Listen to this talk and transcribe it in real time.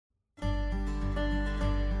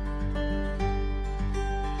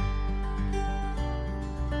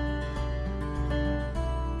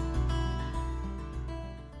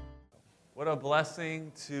What a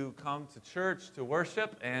blessing to come to church to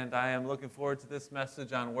worship, and I am looking forward to this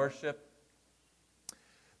message on worship.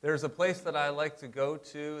 There's a place that I like to go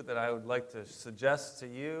to that I would like to suggest to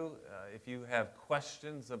you. If you have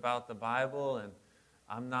questions about the Bible and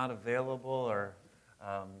I'm not available, or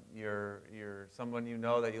you're someone you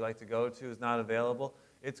know that you like to go to is not available,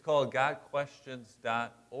 it's called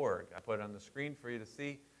godquestions.org. I put it on the screen for you to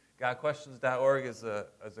see. Godquestions.org is a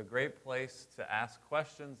great place to ask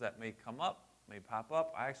questions that may come up, may pop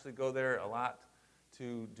up. I actually go there a lot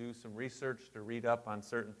to do some research, to read up on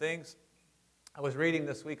certain things. I was reading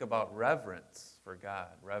this week about reverence for God,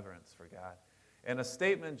 and a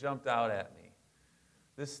statement jumped out at me.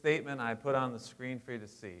 This statement I put on the screen for you to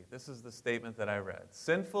see. This is the statement that I read.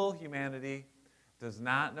 Sinful humanity does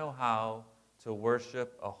not know how to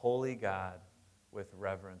worship a holy God with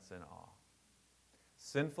reverence and awe.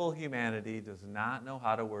 Sinful humanity does not know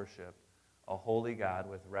how to worship a holy God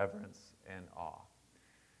with reverence and awe.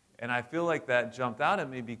 And I feel like that jumped out at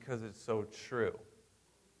me because it's so true.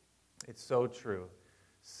 It's so true.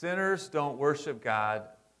 Sinners don't worship God,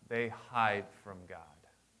 they hide from God.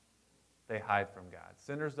 They hide from God.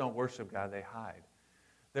 Sinners don't worship God, they hide.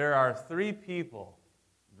 There are three people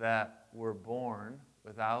that were born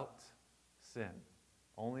without sin.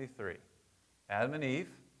 Only three. Adam and Eve,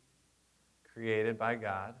 created by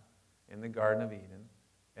God in the Garden of Eden,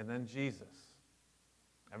 and then Jesus.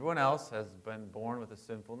 Everyone else has been born with a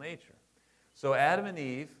sinful nature. So Adam and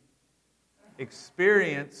Eve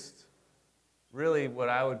experienced really what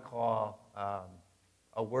I would call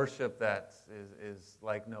a worship that is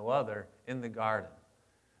like no other in the garden.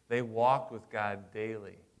 They walked with God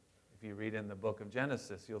daily. If you read in the book of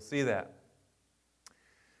Genesis, you'll see that.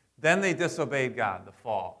 Then they disobeyed God, the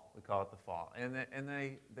fall. We call it the fall. And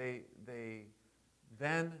they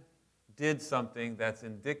then did something that's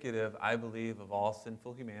indicative, I believe, of all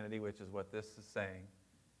sinful humanity, which is what this is saying.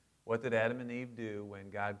 What did Adam and Eve do when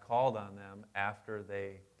God called on them after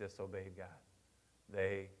they disobeyed God?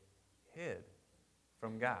 They hid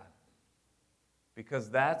from God. Because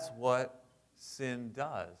that's what sin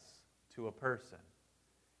does to a person.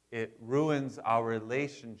 It ruins our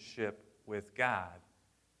relationship with God,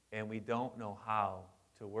 and we don't know how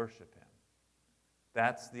to worship Him.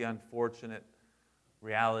 That's the unfortunate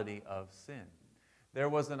reality of sin. There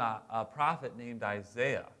was a prophet named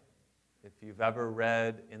Isaiah. If you've ever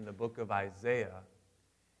read in the book of Isaiah,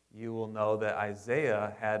 you will know that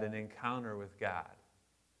Isaiah had an encounter with God.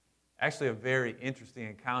 Actually, a very interesting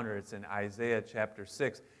encounter. It's in Isaiah chapter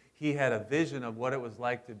 6. He had a vision of what it was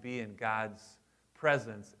like to be in God's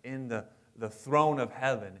presence in the throne of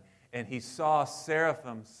heaven. And he saw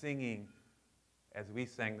seraphim singing, as we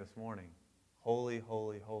sang this morning, "Holy,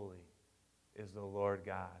 holy, holy is the Lord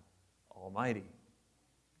God Almighty."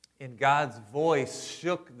 And God's voice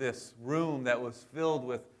shook this room that was filled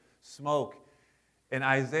with smoke. And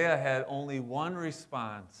Isaiah had only one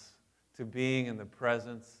response to being in the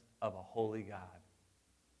presence of a holy God.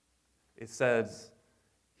 It says,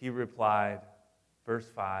 he replied, verse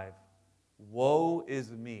 5, "Woe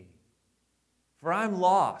is me, for I'm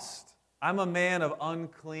lost. I'm a man of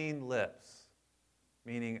unclean lips,"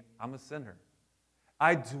 meaning I'm a sinner.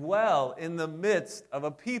 "I dwell in the midst of a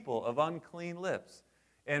people of unclean lips,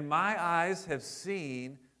 and my eyes have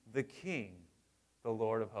seen the King, the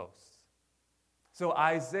Lord of hosts." So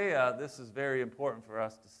Isaiah, this is very important for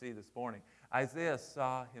us to see this morning. Isaiah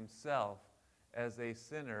saw himself as a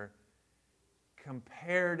sinner,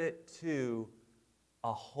 compared it to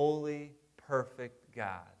a holy, perfect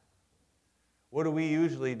God. What do we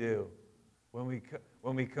usually do when we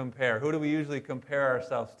compare? Who do we usually compare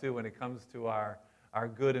ourselves to when it comes to our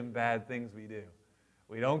good and bad things we do?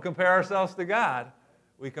 We don't compare ourselves to God.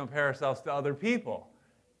 We compare ourselves to other people.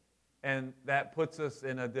 And that puts us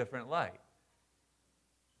in a different light.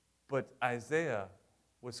 But Isaiah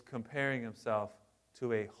was comparing himself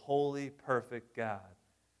to a holy, perfect God.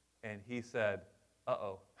 And he said,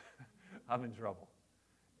 uh-oh, I'm in trouble.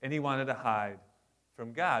 And he wanted to hide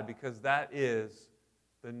from God, because that is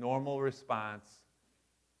the normal response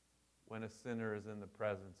when a sinner is in the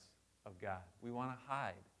presence of God. We want to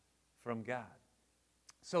hide from God.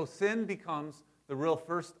 So sin becomes the real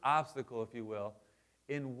first obstacle, if you will,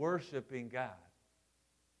 in worshiping God.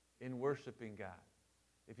 In worshiping God.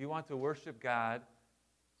 If you want to worship God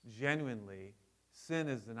genuinely, sin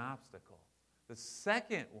is an obstacle. The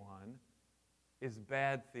second one is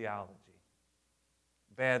bad theology.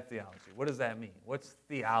 Bad theology. What does that mean? What's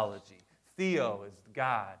theology? Theo is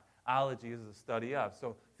God. Ology is the study of.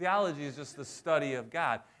 So theology is just the study of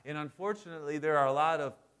God. And unfortunately, there are a lot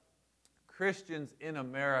of Christians in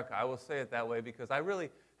America, I will say it that way because I really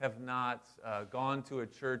have not gone to a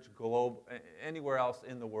church anywhere else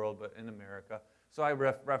in the world but in America. So I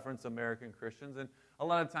reference American Christians. And a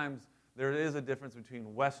lot of times there is a difference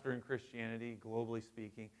between Western Christianity, globally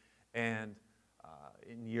speaking, and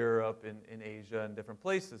in Europe, in Asia, and different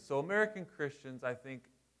places. So American Christians, I think,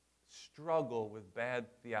 struggle with bad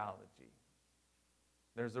theology.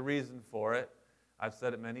 There's a reason for it. I've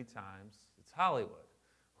said it many times. It's Hollywood.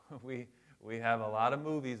 We have a lot of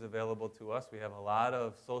movies available to us. We have a lot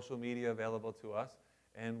of social media available to us.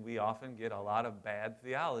 And we often get a lot of bad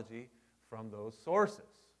theology from those sources.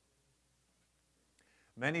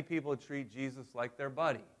 Many people treat Jesus like their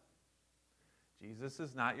buddy. Jesus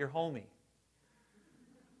is not your homie.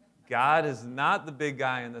 God is not the big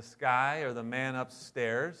guy in the sky or the man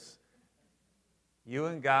upstairs. You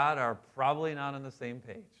and God are probably not on the same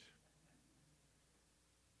page.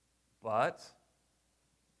 But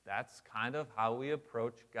that's kind of how we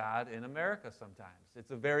approach God in America sometimes.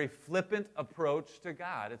 It's a very flippant approach to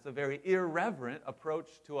God. It's a very irreverent approach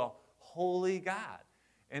to a holy God.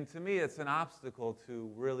 And to me, it's an obstacle to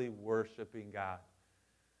really worshiping God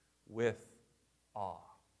with awe,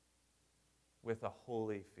 with a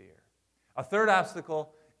holy fear. A third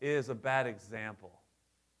obstacle is a bad example.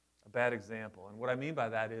 A bad example. And what I mean by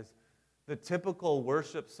that is the typical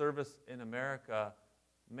worship service in America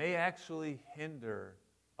may actually hinder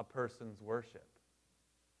a person's worship.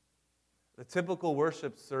 The typical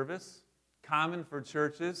worship service, common for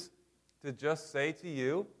churches to just say to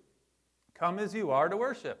you, come as you are to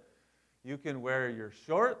worship. You can wear your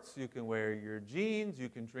shorts, you can wear your jeans, you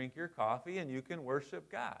can drink your coffee, and you can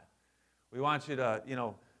worship God. We want you to,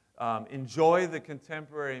 enjoy the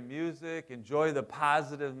contemporary music, enjoy the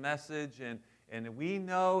positive message, and we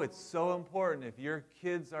know it's so important. If your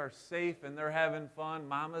kids are safe and they're having fun,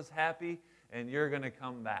 mama's happy, and you're going to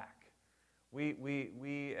come back.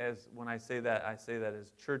 When I say that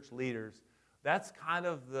as church leaders. That's kind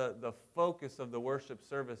of the focus of the worship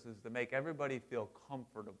service, is to make everybody feel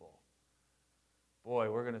comfortable.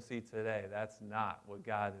 Boy, we're going to see today that's not what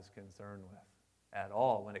God is concerned with at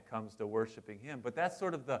all when it comes to worshiping Him. But that's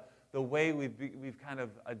sort of the way we've kind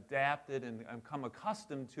of adapted and come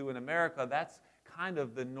accustomed to in America. That's kind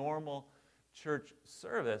of the normal church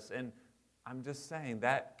service. And I'm just saying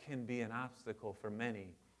that can be an obstacle for many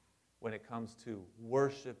when it comes to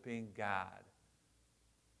worshiping God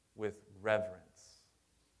with reverence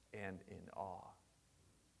and in awe.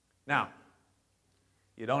 Now,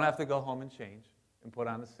 you don't have to go home and change and put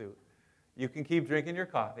on a suit. You can keep drinking your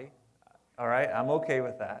coffee, all right? I'm okay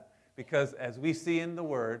with that, because as we see in the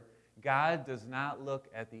Word, God does not look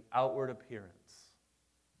at the outward appearance.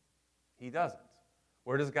 He doesn't.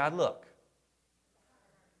 Where does God look?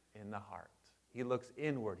 In the heart. He looks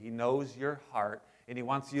inward. He knows your heart, and He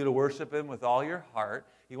wants you to worship Him with all your heart.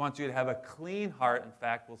 He wants you to have a clean heart, in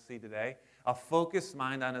fact, we'll see today, a focused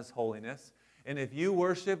mind on His holiness. And if you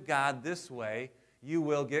worship God this way, you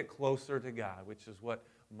will get closer to God, which is what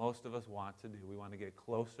most of us want to do. We want to get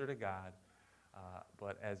closer to God.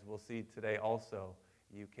 But as we'll see today also,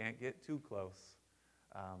 you can't get too close.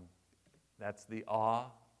 That's the awe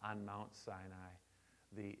on Mount Sinai.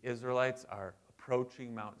 The Israelites are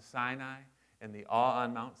approaching Mount Sinai, and the awe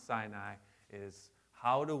on Mount Sinai is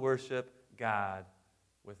how to worship God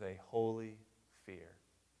with a holy fear.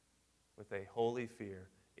 With a holy fear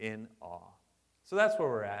in awe. So that's where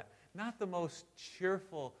we're at. Not the most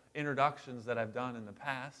cheerful introductions that I've done in the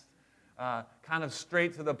past. Kind of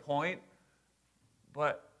straight to the point.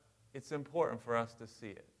 But it's important for us to see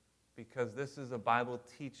it, because this is a Bible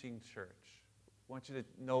teaching church. I want you to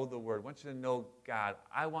know the Word. I want you to know God.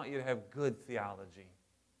 I want you to have good theology,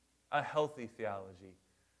 a healthy theology,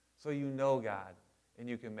 so you know God and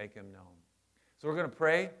you can make Him known. So we're going to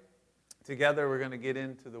pray together. We're going to get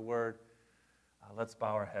into the Word. Let's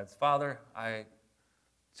bow our heads. Father, I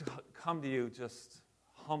come to you just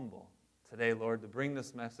humble today, Lord, to bring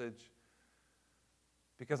this message,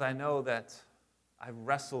 because I know that I've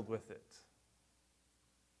wrestled with it.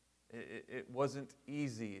 It wasn't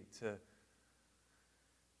easy to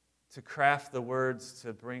craft the words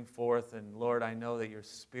to bring forth, and Lord, I know that your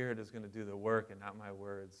Spirit is going to do the work and not my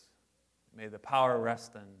words. May the power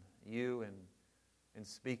rest on you and in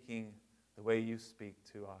speaking the way you speak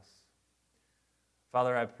to us.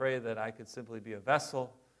 Father, I pray that I could simply be a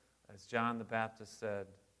vessel, as John the Baptist said,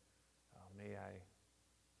 may I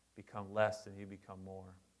become less and you become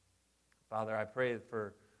more. Father, I pray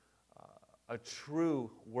for a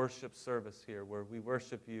true worship service here where we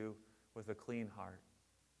worship you with a clean heart,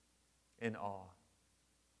 in awe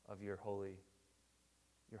of your holiness.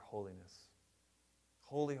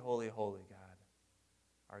 Holy, holy, holy God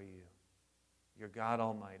are you. You're God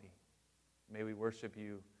Almighty. May we worship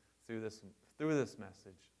you through this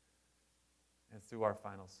message and through our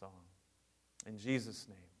final song. In Jesus'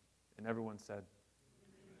 name. And everyone said,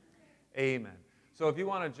 Amen. So if you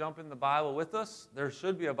want to jump in the Bible with us, there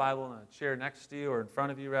should be a Bible in a chair next to you, or in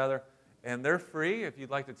front of you rather, and they're free. If you'd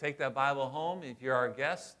like to take that Bible home, if you're our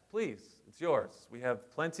guest, please, it's yours. We have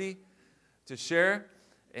plenty to share,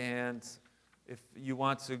 and if you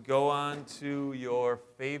want to go on to your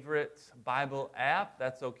favorite Bible app,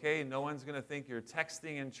 that's okay. No one's going to think you're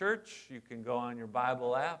texting in church. You can go on your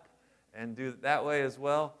Bible app and do it that way as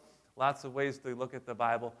well. Lots of ways to look at the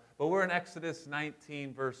Bible. But we're in Exodus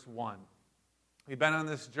 19, verse 1. We've been on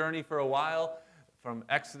this journey for a while. From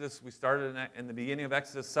Exodus, we started in the beginning of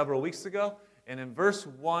Exodus several weeks ago. And in verse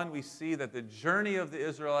 1, we see that the journey of the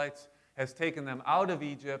Israelites has taken them out of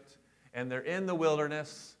Egypt, and they're in the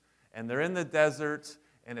wilderness, and they're in the desert,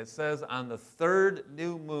 and it says on the third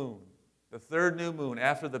new moon,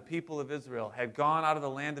 after the people of Israel had gone out of the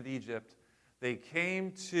land of Egypt, they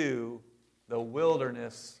came to the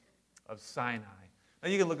wilderness of Sinai. Now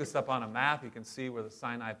you can look this up on a map. You can see where the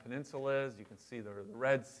Sinai Peninsula is. You can see where the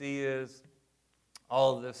Red Sea is.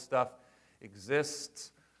 All of this stuff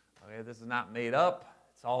exists. Okay, this is not made up.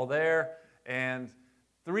 It's all there. And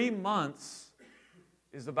 3 months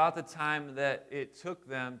is about the time that it took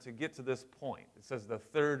them to get to this point. It says the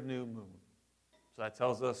third new moon. So that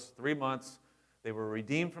tells us 3 months. They were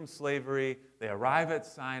redeemed from slavery. They arrive at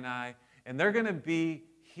Sinai. And they're going to be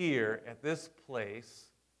here at this place.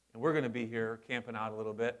 And we're going to be here camping out a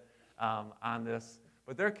little bit on this.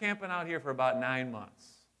 But they're camping out here for about 9 months.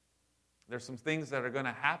 There's some things that are going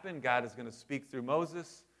to happen. God is going to speak through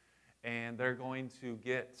Moses. And they're going to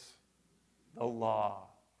get the law,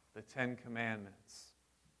 the 10 Commandments,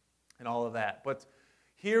 and all of that. But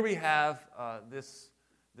here we have this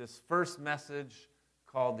first message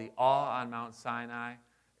called the awe on Mount Sinai.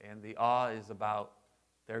 And the awe is about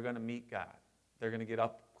they're going to meet God. They're going to get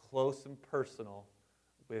up close and personal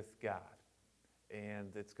with God.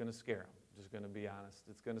 And it's going to scare them. Just going to be honest.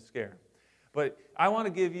 It's going to scare them. But I want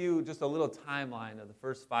to give you just a little timeline of the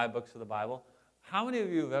first 5 books of the Bible. How many of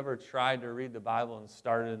you have ever tried to read the Bible and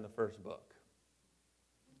started in the first book?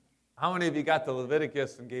 How many of you got to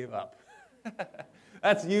Leviticus and gave up?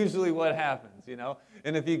 That's usually what happens, you know.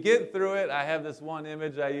 And if you get through it, I have this one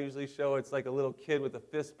image I usually show. It's like a little kid with a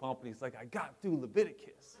fist pump, and he's like, I got through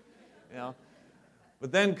Leviticus, you know.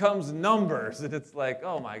 But then comes Numbers, and it's like,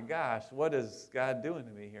 oh my gosh, what is God doing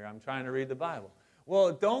to me here? I'm trying to read the Bible.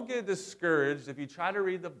 Well, don't get discouraged if you try to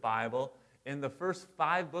read the Bible. And the first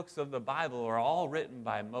 5 books of the Bible are all written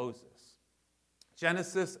by Moses.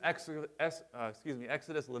 Genesis,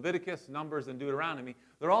 Exodus, Leviticus, Numbers, and Deuteronomy,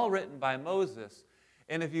 they're all written by Moses.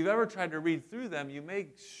 And if you've ever tried to read through them, you may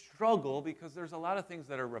struggle because there's a lot of things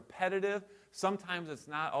that are repetitive. Sometimes it's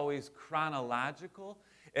not always chronological.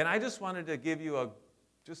 And I just wanted to give you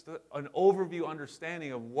an overview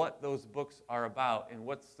understanding of what those books are about and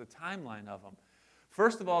what's the timeline of them.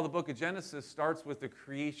 First of all, the book of Genesis starts with the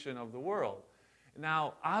creation of the world.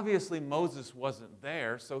 Now, obviously, Moses wasn't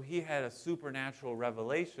there, so he had a supernatural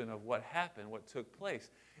revelation of what happened, what took place.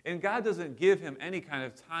 And God doesn't give him any kind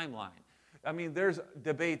of timeline. I mean, there's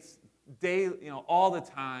debates all the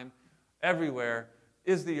time, everywhere.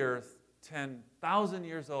 Is the earth 10,000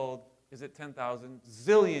 years old? Is it 10,000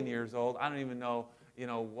 zillion years old? I don't even know,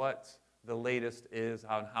 what the latest is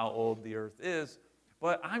on how old the earth is.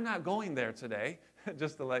 But I'm not going there today.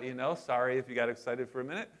 Just to let you know, sorry if you got excited for a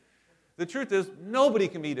minute. The truth is, nobody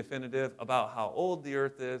can be definitive about how old the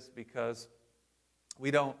earth is because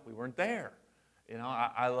we weren't there.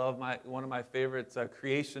 I love one of my favorite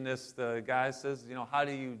creationist guys says, how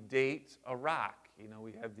do you date a rock?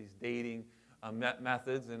 We have these dating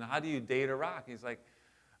methods, and how do you date a rock? He's like,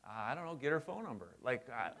 I don't know, get her phone number. Like,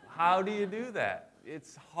 how do you do that?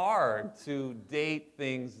 It's hard to date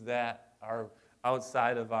things that are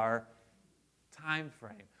outside of our time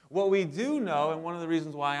frame. What we do know, and one of the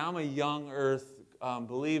reasons why I'm a young earth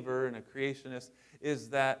believer and a creationist, is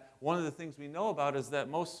that one of the things we know about is that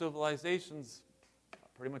most civilizations,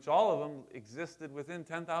 pretty much all of them, existed within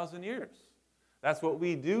 10,000 years. That's what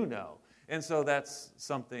we do know. And so that's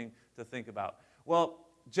something to think about. Well,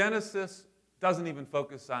 Genesis doesn't even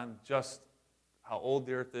focus on just how old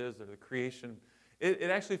the earth is or the creation. It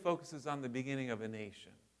actually focuses on the beginning of a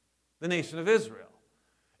nation, the nation of Israel.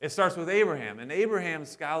 It starts with Abraham, and Abraham,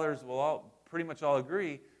 scholars will pretty much all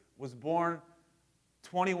agree, was born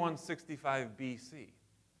 2165 BC.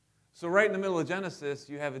 So right in the middle of Genesis,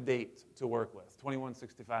 you have a date to work with.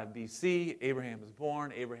 2165 BC, Abraham is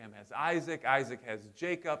born. Abraham has Isaac. Isaac has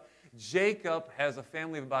Jacob. Jacob has a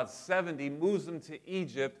family of about 70, moves them to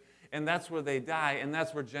Egypt, and that's where they die, and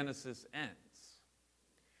that's where Genesis ends.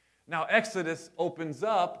 Now, Exodus opens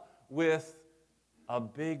up with a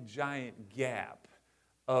big, giant gap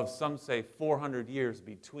of, some say, 400 years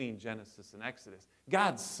between Genesis and Exodus.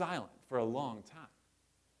 God's silent for a long time.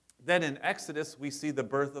 Then in Exodus, we see the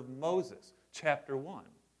birth of Moses, chapter 1.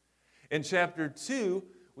 In chapter 2,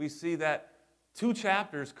 we see that 2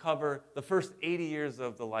 chapters cover the first 80 years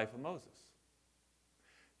of the life of Moses.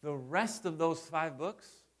 The rest of those 5 books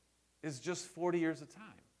is just 40 years of time.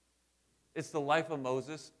 It's the life of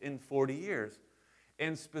Moses in 40 years.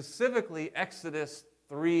 And specifically, Exodus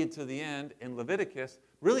 3 to the end and Leviticus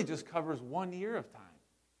really just covers 1 year of time,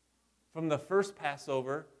 from the first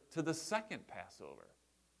Passover to the second Passover,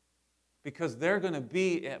 because they're going to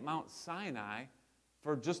be at Mount Sinai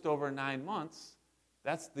for just over 9 months.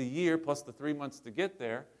 That's the year plus the 3 months to get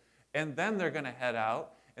there. And then they're going to head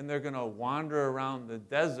out, and they're going to wander around the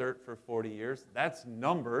desert for 40 years. That's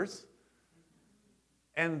Numbers.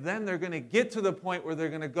 And then they're going to get to the point where they're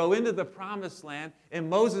going to go into the promised land, and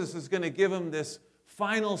Moses is going to give them this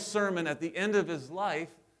final sermon at the end of his life.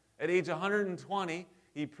 At age 120,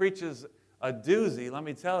 he preaches a doozy, let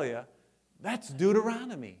me tell you. That's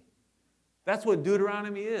Deuteronomy. That's what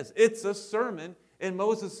Deuteronomy is. It's a sermon, and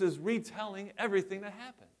Moses is retelling everything that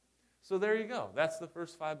happened. So there you go. That's the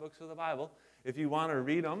first 5 books of the Bible. If you want to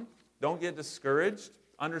read them, don't get discouraged.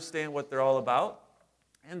 Understand what they're all about.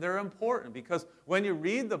 And they're important because when you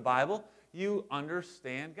read the Bible, you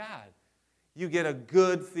understand God. You get a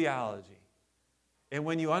good theology. And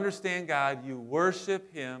when you understand God, you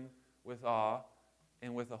worship Him with awe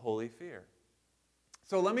and with a holy fear.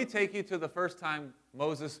 So let me take you to the first time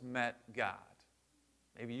Moses met God.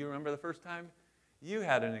 Maybe you remember the first time you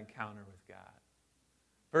had an encounter with God.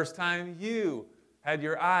 First time you had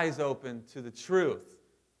your eyes open to the truth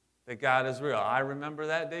that God is real. I remember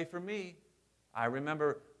that day for me. I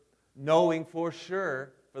remember knowing for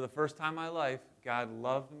sure for the first time in my life, God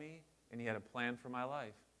loved me and He had a plan for my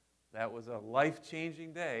life. That was a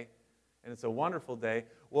life-changing day, and it's a wonderful day.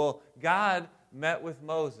 Well, God met with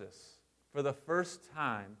Moses for the first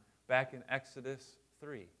time back in Exodus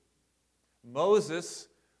 3. Moses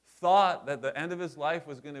thought that the end of his life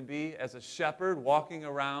was going to be as a shepherd walking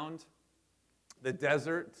around the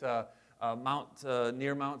desert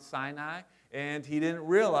near Mount Sinai, and he didn't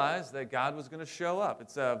realize that God was going to show up.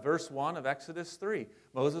 It's verse 1 of Exodus 3.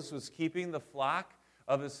 Moses was keeping the flock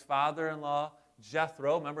of his father-in-law,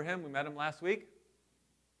 Jethro. Remember him? We met him last week.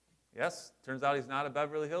 Yes, turns out he's not a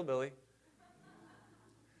Beverly Hillbilly.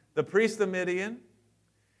 The priest of Midian.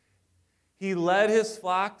 He led his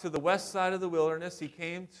flock to the west side of the wilderness. He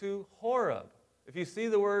came to Horeb. If you see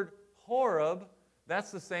the word Horeb,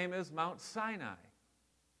 that's the same as Mount Sinai.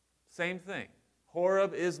 Same thing.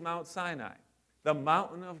 Horeb is Mount Sinai, the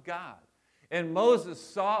mountain of God. And Moses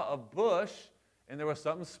saw a bush, and there was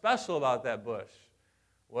something special about that bush.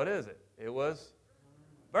 What is it? It was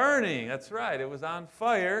burning. That's right. It was on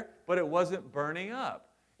fire, but it wasn't burning up.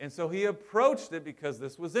 And so he approached it because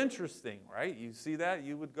this was interesting, right? You see that?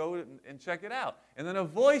 You would go and check it out. And then a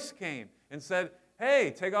voice came and said,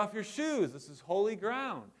 hey, take off your shoes. This is holy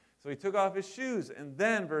ground. So he took off his shoes. And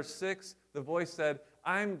then, verse 6, the voice said,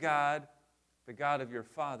 I'm God, the God of your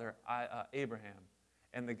father, Abraham,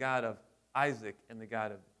 and the God of Isaac, and the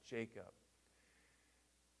God of Jacob.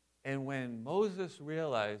 And when Moses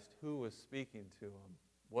realized who was speaking to him,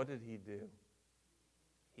 what did he do?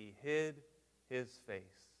 He hid his face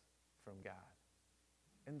from God.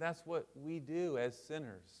 And that's what we do as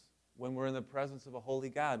sinners when we're in the presence of a holy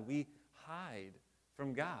God. We hide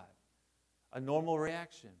from God. A normal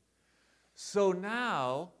reaction. So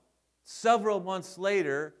now, several months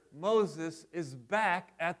later, Moses is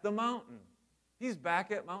back at the mountain. He's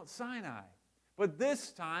back at Mount Sinai. But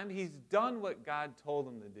this time, he's done what God told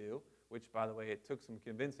him to do, which, by the way, it took some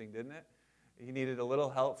convincing, didn't it? He needed a little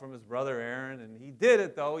help from his brother Aaron, and he did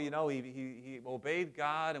it, though. You know, he obeyed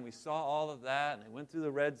God, and we saw all of that, and they went through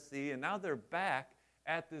the Red Sea, and now they're back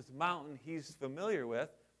at this mountain he's familiar with.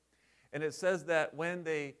 And it says that when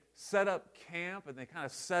they set up camp and they kind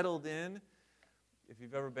of settled in, if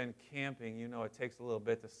you've ever been camping, you know it takes a little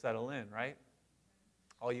bit to settle in, right?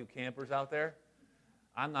 All you campers out there?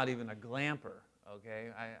 I'm not even a glamper, okay?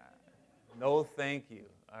 No thank you,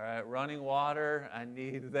 all right? Running water, I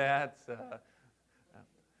need that.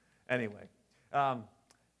 Anyway,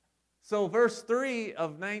 so verse 3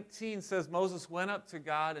 of 19 says, Moses went up to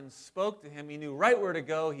God and spoke to him. He knew right where to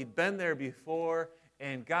go. He'd been there before,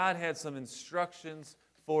 and God had some instructions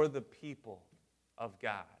for the people of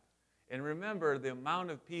God. And remember, the amount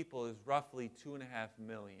of people is roughly 2.5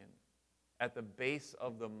 million at the base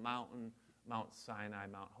of the mountain, Mount Sinai,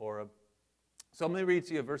 Mount Horeb. So I'm going to read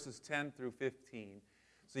to you verses 10 through 15.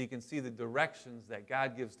 so you can see the directions that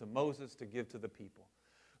God gives to Moses to give to the people.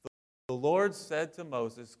 The Lord said to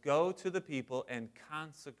Moses, "Go to the people and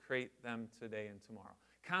consecrate them today and tomorrow."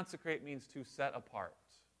 Consecrate means to set apart,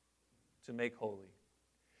 to make holy.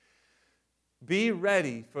 Be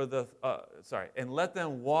ready for and let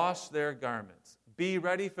them wash their garments. Be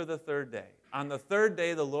ready for the third day. On the third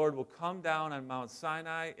day, the Lord will come down on Mount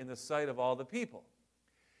Sinai in the sight of all the people.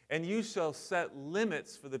 And you shall set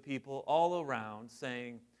limits for the people all around,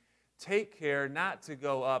 saying, "Take care not to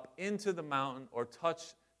go up into the mountain or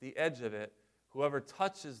touch the edge of it. Whoever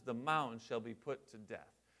touches the mountain shall be put to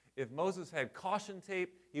death." If Moses had caution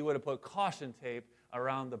tape, he would have put caution tape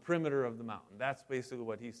around the perimeter of the mountain. That's basically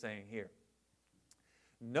what he's saying here.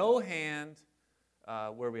 No hand,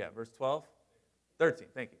 where are we at? Verse 12? 13,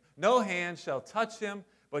 thank you. No hand shall touch him,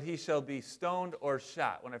 but he shall be stoned or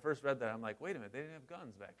shot. When I first read that, I'm like, wait a minute, they didn't have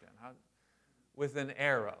guns back then. How? With an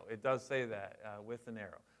arrow. It does say that, with an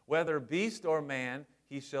arrow. Whether beast or man,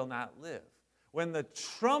 he shall not live. When the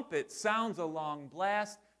trumpet sounds a long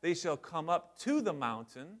blast, they shall come up to the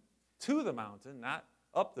mountain, not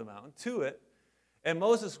up the mountain, to it. And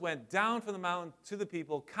Moses went down from the mountain to the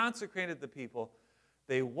people, consecrated the people.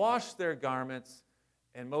 They washed their garments,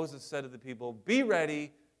 and Moses said to the people, "Be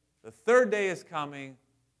ready, the third day is coming,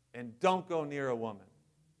 and don't go near a woman."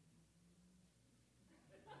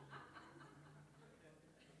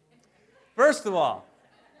 First of all,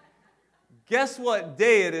 guess what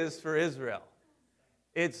day it is for Israel?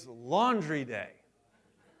 It's laundry day,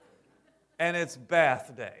 and it's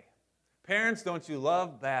bath day. Parents, don't you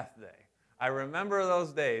love bath day? I remember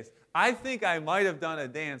those days. I think I might have done a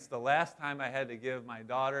dance the last time I had to give my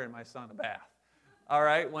daughter and my son a bath. All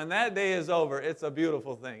right? When that day is over, it's a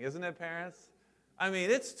beautiful thing, isn't it, parents? I mean,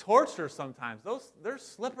 it's torture sometimes. They're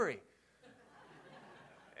slippery.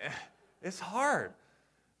 It's hard.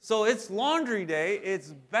 So it's laundry day. It's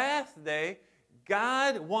bath day.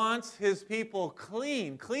 God wants his people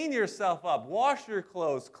clean. Clean yourself up. Wash your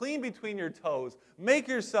clothes. Clean between your toes. Make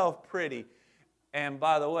yourself pretty. And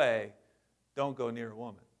by the way, don't go near a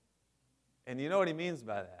woman. And you know what he means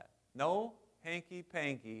by that? No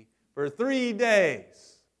hanky-panky for 3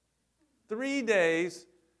 days. 3 days.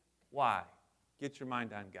 Why? Get your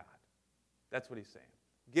mind on God. That's what he's saying.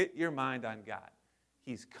 Get your mind on God.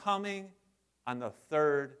 He's coming on the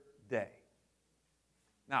third day.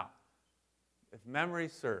 Now, if memory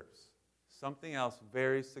serves, something else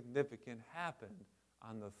very significant happened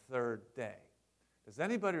on the third day. Does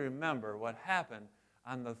anybody remember what happened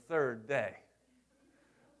on the third day?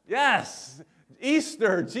 Yes!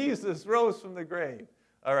 Easter, Jesus rose from the grave.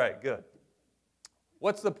 All right, good.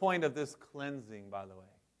 What's the point of this cleansing, by the way?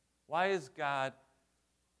 Why is God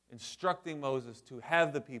instructing Moses to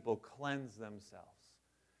have the people cleanse themselves?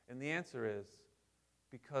 And the answer is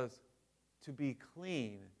because to be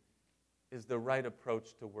clean is the right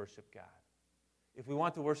approach to worship God. If we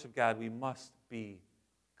want to worship God, we must be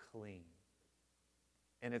clean.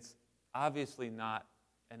 And it's obviously not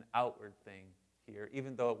an outward thing here,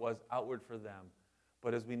 even though it was outward for them.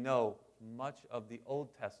 But as we know, much of the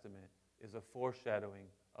Old Testament is a foreshadowing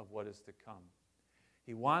of what is to come.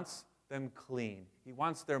 He wants them clean. He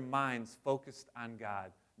wants their minds focused on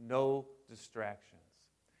God. No distractions.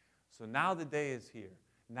 So now the day is here.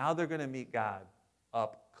 Now they're going to meet God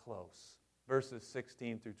up close. Verses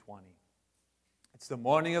 16 through 20. It's the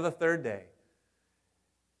morning of the third day.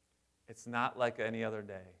 It's not like any other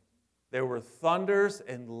day. There were thunders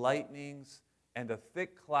and lightnings and a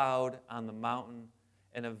thick cloud on the mountain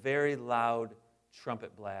and a very loud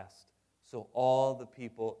trumpet blast. So all the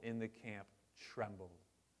people in the camp trembled.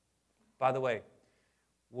 By the way,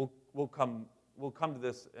 we'll come to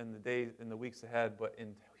this in the weeks ahead, but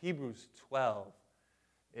in Hebrews 12,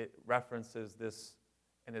 it references this,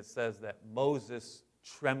 and it says that Moses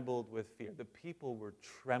trembled with fear. The people were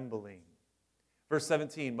trembling. Verse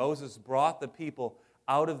 17, Moses brought the people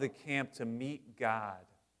out of the camp to meet God.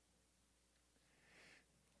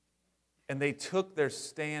 And they took their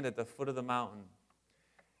stand at the foot of the mountain.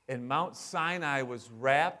 And Mount Sinai was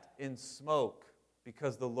wrapped in smoke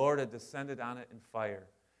because the Lord had descended on it in fire.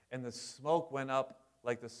 And the smoke went up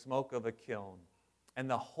like the smoke of a kiln. And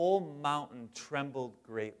the whole mountain trembled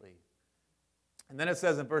greatly. And then it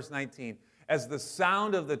says in verse 19, as the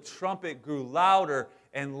sound of the trumpet grew louder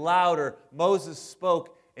and louder, Moses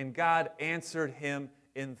spoke, and God answered him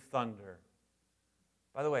in thunder.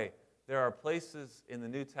 By the way, there are places in the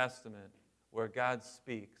New Testament where God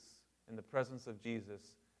speaks in the presence of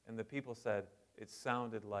Jesus, and the people said it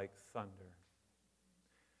sounded like thunder.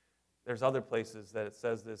 There's other places that it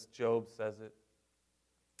says this. Job says it.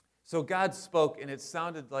 So God spoke, and it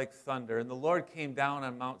sounded like thunder, and the Lord came down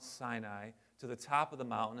on Mount Sinai to the top of the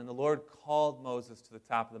mountain, and the Lord called Moses to the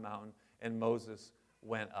top of the mountain, and Moses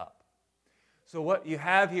went up. So what you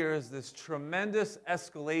have here is this tremendous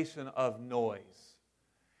escalation of noise,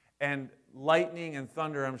 and lightning and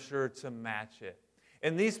thunder, I'm sure, to match it.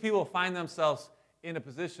 And these people find themselves in a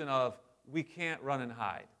position of, we can't run and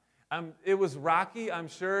hide. It was rocky, I'm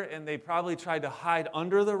sure, and they probably tried to hide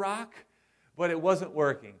under the rock, but it wasn't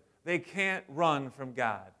working. They can't run from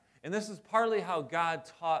God. And this is partly how God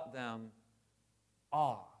taught them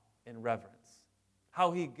awe and reverence,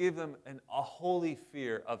 how he gave them a holy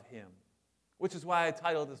fear of him, which is why I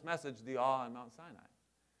titled this message, The Awe on Mount Sinai.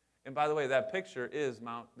 And by the way, that picture is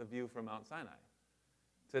the view from Mount Sinai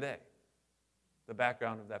today. The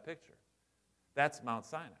background of that picture. That's Mount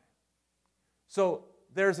Sinai. So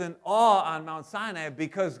there's an awe on Mount Sinai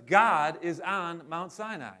because God is on Mount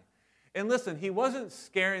Sinai. And listen, he wasn't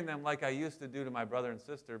scaring them like I used to do to my brother and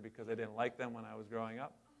sister because I didn't like them when I was growing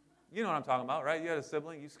up. You know what I'm talking about, right? You had a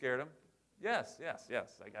sibling, you scared him. Yes.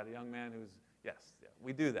 I got a young man who's,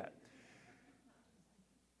 we do that.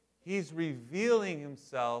 He's revealing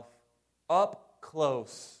himself up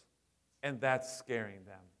close, and that's scaring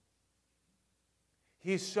them.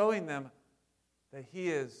 He's showing them that he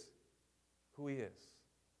is who he is.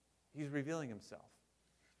 He's revealing himself.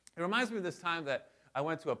 It reminds me of this time that I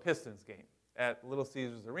went to a Pistons game at Little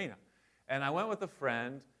Caesars Arena. And I went with a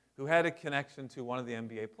friend who had a connection to one of the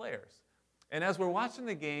NBA players. And as we're watching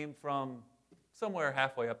the game from somewhere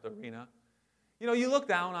halfway up the arena, you look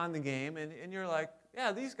down on the game and you're like,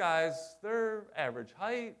 yeah, these guys, they're average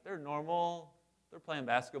height, they're normal, they're playing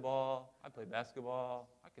basketball. I play basketball.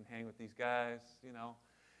 I can hang with these guys,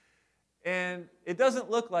 And it doesn't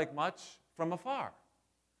look like much from afar.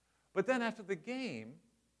 But then after the game,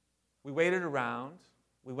 we waited around,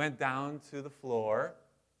 we went down to the floor,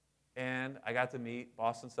 and I got to meet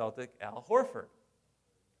Boston Celtic Al Horford.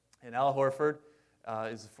 And Al Horford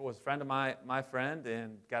was a friend of my friend,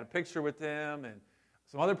 and got a picture with him, and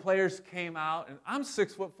some other players came out, and I'm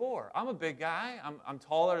 6'4". I'm a big guy. I'm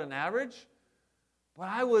taller than average. But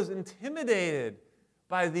I was intimidated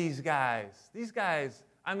by these guys. These guys,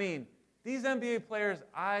 these NBA players,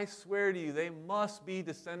 I swear to you, they must be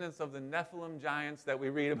descendants of the Nephilim giants that we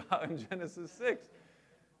read about in Genesis 6.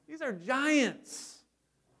 These are giants.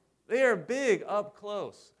 They are big up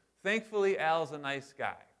close. Thankfully, Al's a nice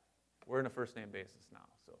guy. We're in a first-name basis now,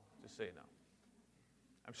 so just so you know.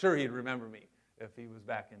 I'm sure he'd remember me if he was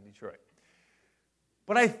back in Detroit.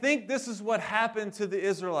 But I think this is what happened to the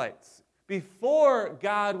Israelites. Before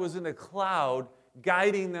God was in a cloud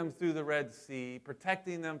guiding them through the Red Sea,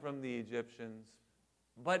 protecting them from the Egyptians,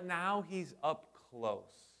 but now he's up close.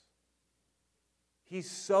 He's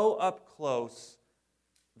so up close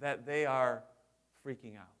that they are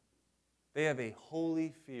freaking out. They have a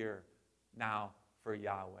holy fear now for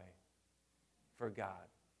Yahweh, for God.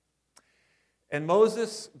 And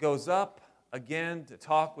Moses goes up again to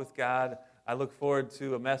talk with God. I look forward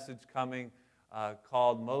to a message coming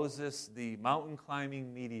called Moses, the Mountain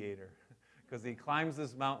Climbing Mediator, because he climbs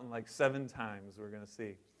this mountain like 7 times, we're going to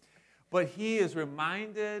see. But he is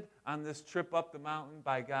reminded on this trip up the mountain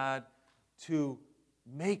by God to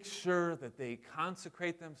make sure that they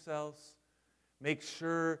consecrate themselves, make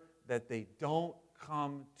sure that they don't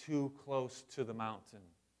come too close to the mountain.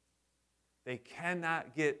 They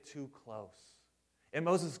cannot get too close. And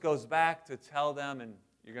Moses goes back to tell them, and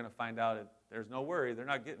you're going to find out that there's no worry, they're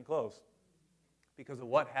not getting close because of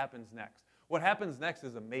what happens next. What happens next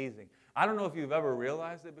is amazing. I don't know if you've ever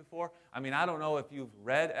realized it before. I don't know if you've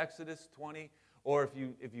read Exodus 20 or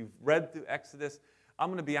if you've read through Exodus. I'm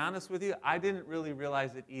going to be honest with you, I didn't really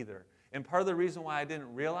realize it either. And part of the reason why I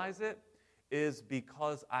didn't realize it is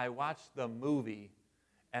because I watched the movie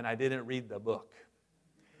and I didn't read the book.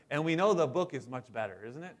 And we know the book is much better,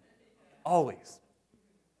 isn't it? Always.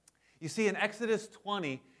 You see, in Exodus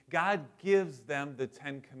 20, God gives them the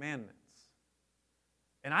 10 Commandments.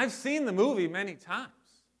 And I've seen the movie many times.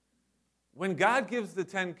 When God gives the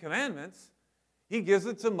 10 Commandments, he gives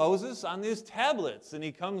it to Moses on these tablets, and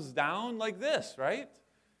he comes down like this, right?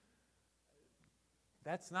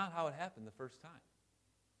 That's not how it happened the first time.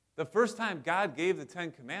 The first time God gave the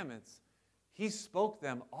 10 Commandments, he spoke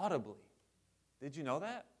them audibly. Did you know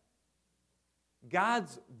that?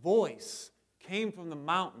 God's voice came from the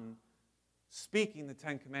mountain speaking the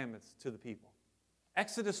 10 Commandments to the people.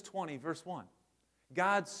 Exodus 20, verse 1.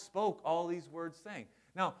 God spoke all these words saying.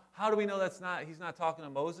 Now, how do we know he's not talking to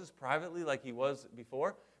Moses privately like he was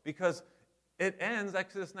before? Because it ends,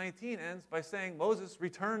 Exodus 19 ends by saying Moses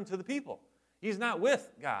returned to the people. He's not with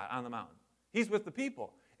God on the mountain. He's with the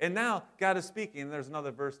people. And now God is speaking, and there's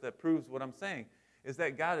another verse that proves what I'm saying, is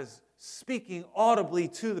that God is speaking audibly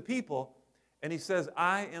to the people, And he says,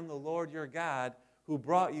 I am the Lord your God who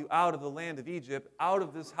brought you out of the land of Egypt, out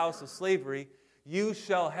of this house of slavery. You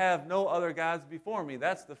shall have no other gods before me.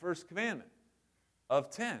 That's the first commandment of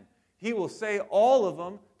 10. He will say all of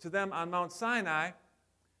them to them on Mount Sinai.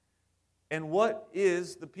 And what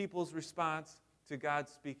is the people's response to God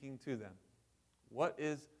speaking to them? What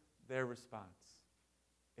is their response?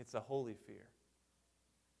 It's a holy fear.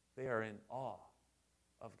 They are in awe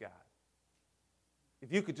of God.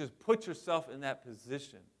 If you could just put yourself in that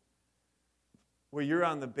position where you're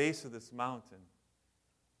on the base of this mountain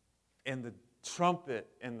and the trumpet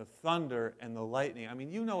and the thunder and the lightning. I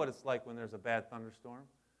mean, you know what it's like when there's a bad thunderstorm.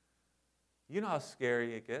 You know how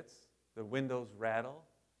scary it gets. The windows rattle.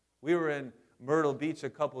 We were in Myrtle Beach a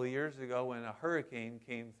couple of years ago when a hurricane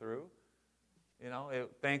came through. You know,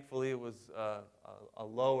 thankfully it was a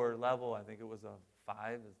lower level. I think it was a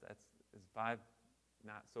 5. Is 5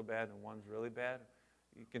 not so bad and 1's really bad?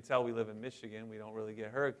 You can tell we live in Michigan. We don't really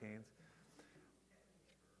get hurricanes.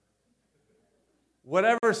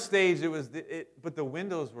 Whatever stage it was, but the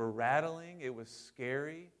windows were rattling. It was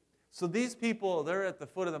scary. So these people, they're at the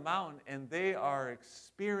foot of the mountain, and they are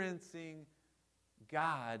experiencing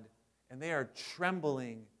God, and they are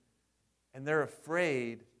trembling, and they're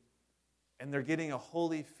afraid, and they're getting a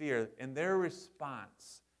holy fear. And their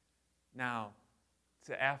response now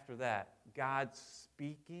to after that, God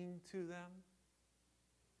speaking to them.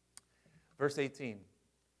 Verse 18.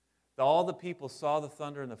 All the people saw the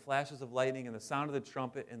thunder and the flashes of lightning and the sound of the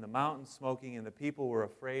trumpet and the mountain smoking, and the people were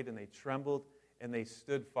afraid and they trembled and they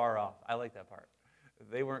stood far off. I like that part.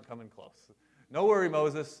 They weren't coming close. No worry,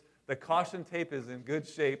 Moses. The caution tape is in good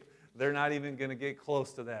shape. They're not even going to get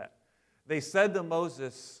close to that. They said to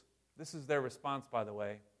Moses, this is their response, by the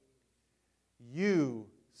way, you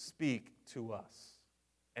speak to us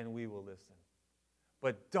and we will listen.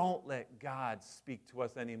 But don't let God speak to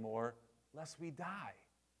us anymore, lest we die.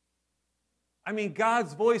 I mean,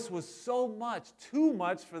 God's voice was so much, too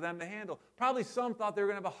much for them to handle. Probably some thought they were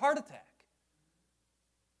going to have a heart attack.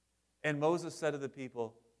 And Moses said to the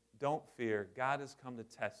people, don't fear. God has come to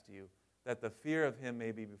test you, that the fear of him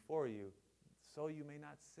may be before you, so you may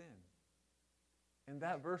not sin. And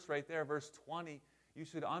that verse right there, verse 20, you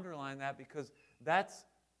should underline that because that's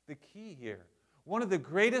the key here. One of the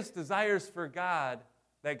greatest desires for God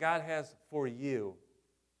that God has for you,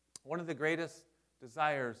 one of the greatest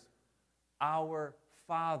desires our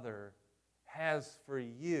Father has for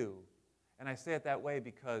you. And I say it that way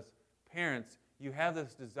because, parents, you have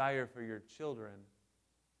this desire for your children.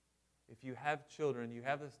 If you have children, you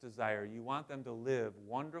have this desire. You want them to live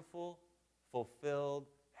wonderful, fulfilled,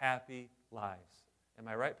 happy lives. Am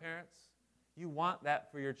I right, parents? You want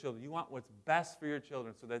that for your children. You want what's best for your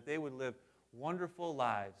children so that they would live wonderful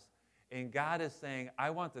lives. And God is saying, I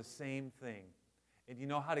want the same thing. And you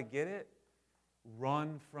know how to get it?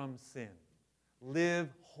 Run from sin. Live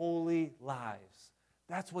holy lives.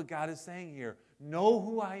 That's what God is saying here. Know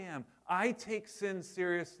who I am. I take sin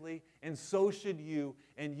seriously, and so should you.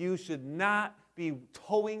 And you should not be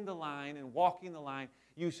towing the line and walking the line.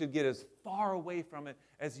 You should get as far away from it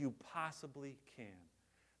as you possibly can.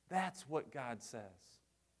 That's what God says.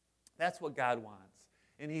 That's what God wants.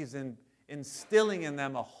 And he's instilling in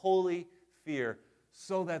them a holy fear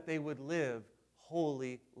so that they would live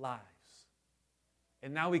holy lives.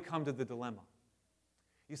 And now we come to the dilemma.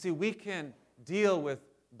 You see, we can deal with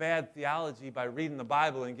bad theology by reading the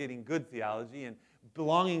Bible and getting good theology and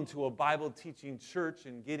belonging to a Bible-teaching church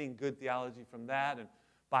and getting good theology from that and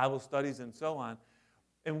Bible studies and so on.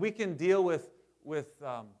 And we can deal with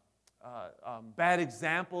bad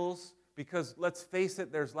examples because, let's face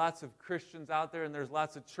it, there's lots of Christians out there and there's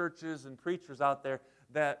lots of churches and preachers out there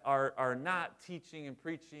that are not teaching and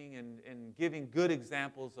preaching and giving good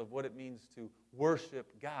examples of what it means to worship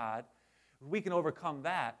God. We can overcome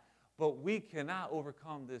that, but we cannot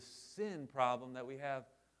overcome this sin problem that we have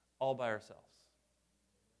all by ourselves.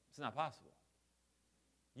 It's not possible.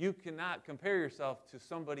 You cannot compare yourself to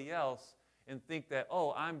somebody else and think that,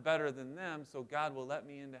 oh, I'm better than them, so God will let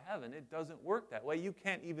me into heaven. It doesn't work that way. You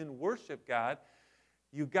can't even worship God.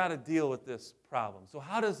 You've got to deal with this problem. So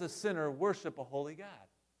how does a sinner worship a holy God?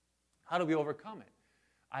 How do we overcome it?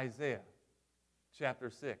 Isaiah chapter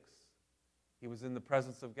 6. He was in the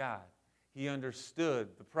presence of God. He understood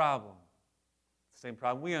the problem, the same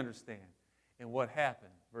problem we understand. And what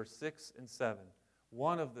happened? Verse 6 and 7.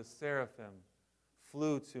 One of the seraphim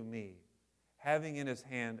flew to me, having in his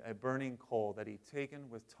hand a burning coal that he'd taken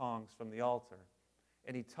with tongs from the altar.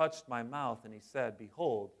 And he touched my mouth, and he said,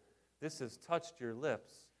 behold, this has touched your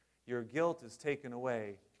lips. Your guilt is taken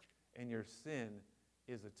away, and your sin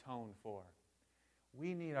is atoned for.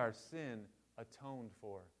 We need our sin atoned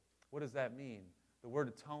for. What does that mean? The word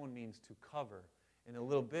atone means to cover. In a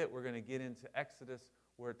little bit, we're going to get into Exodus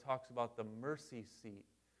where it talks about the mercy seat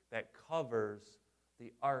that covers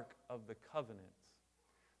the Ark of the Covenant.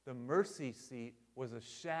 The mercy seat was a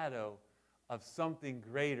shadow of something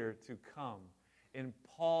greater to come. And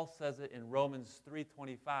Paul says it in Romans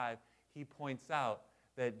 3:25. He points out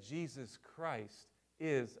that Jesus Christ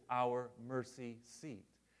is our mercy seat.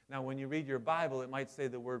 Now, when you read your Bible, it might say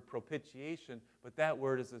the word propitiation, but that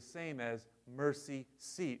word is the same as mercy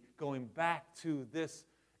seat, going back to this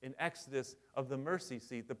in Exodus of the mercy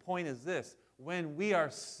seat. The point is this: when we are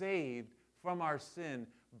saved from our sin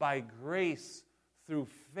by grace through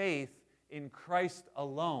faith in Christ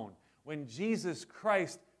alone, when Jesus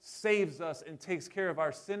Christ saves us and takes care of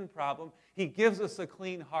our sin problem, He gives us a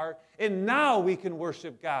clean heart, and now we can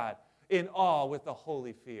worship God in awe with a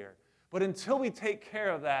holy fear. But until we take care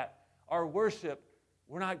of that, our worship,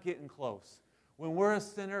 we're not getting close. When we're a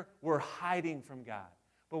sinner, we're hiding from God.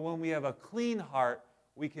 But when we have a clean heart,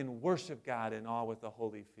 we can worship God in awe with a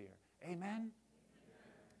holy fear. Amen?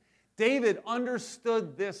 David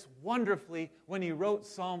understood this wonderfully when he wrote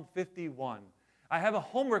Psalm 51. I have a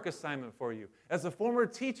homework assignment for you. As a former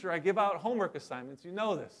teacher, I give out homework assignments. You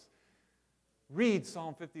know this. Read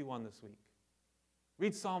Psalm 51 this week.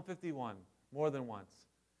 Read Psalm 51 more than once.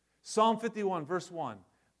 Psalm 51, verse 1.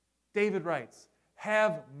 David writes,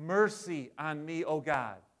 "Have mercy on me, O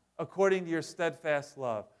God, according to your steadfast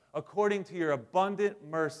love. According to your abundant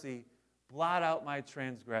mercy, blot out my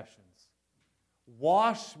transgressions.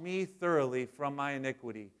 Wash me thoroughly from my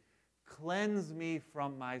iniquity. Cleanse me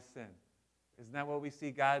from my sin." Isn't that what we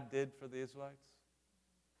see God did for the Israelites?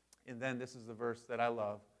 And then this is the verse that I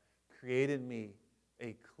love. "Create in me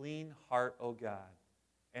a clean heart, O God,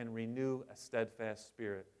 and renew a steadfast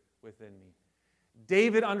spirit within me."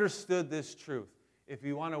 David understood this truth. If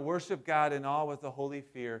you want to worship God in awe with a holy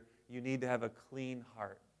fear, you need to have a clean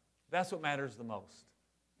heart. That's what matters the most.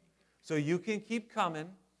 So you can keep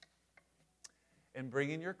coming and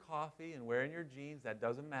bringing your coffee and wearing your jeans. That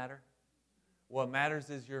doesn't matter. What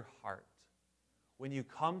matters is your heart. When you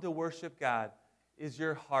come to worship God, is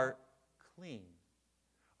your heart clean?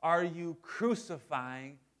 Are you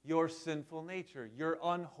crucifying your sinful nature, your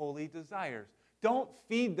unholy desires? Don't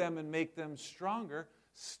feed them and make them stronger.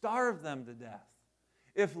 Starve them to death.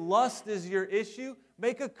 If lust is your issue,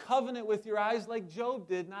 make a covenant with your eyes like Job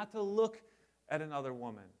did not to look at another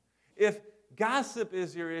woman. If gossip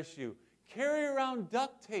is your issue, carry around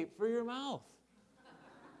duct tape for your mouth.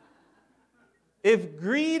 If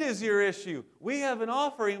greed is your issue, we have an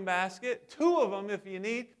offering basket, 2 of them if you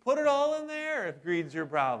need. Put it all in there if greed's your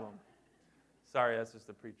problem. Sorry, that's just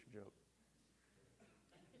a preacher joke.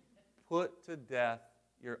 Put to death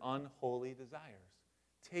your unholy desires.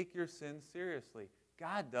 Take your sins seriously.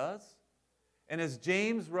 God does. And as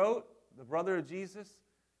James wrote, the brother of Jesus,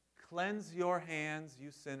 "Cleanse your hands, you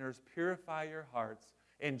sinners, purify your hearts,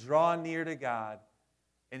 and draw near to God,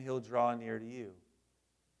 and He'll draw near to you."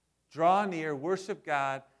 Draw near, worship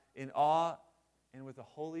God in awe and with a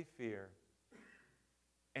holy fear,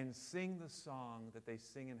 and sing the song that they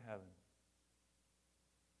sing in heaven.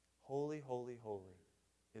 Holy, holy, holy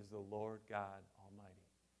is the Lord God Almighty,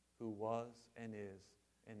 who was and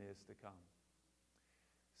is to come.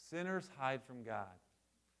 Sinners hide from God.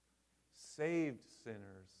 Saved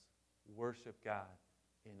sinners worship God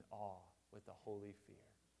in awe with a holy fear.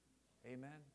 Amen.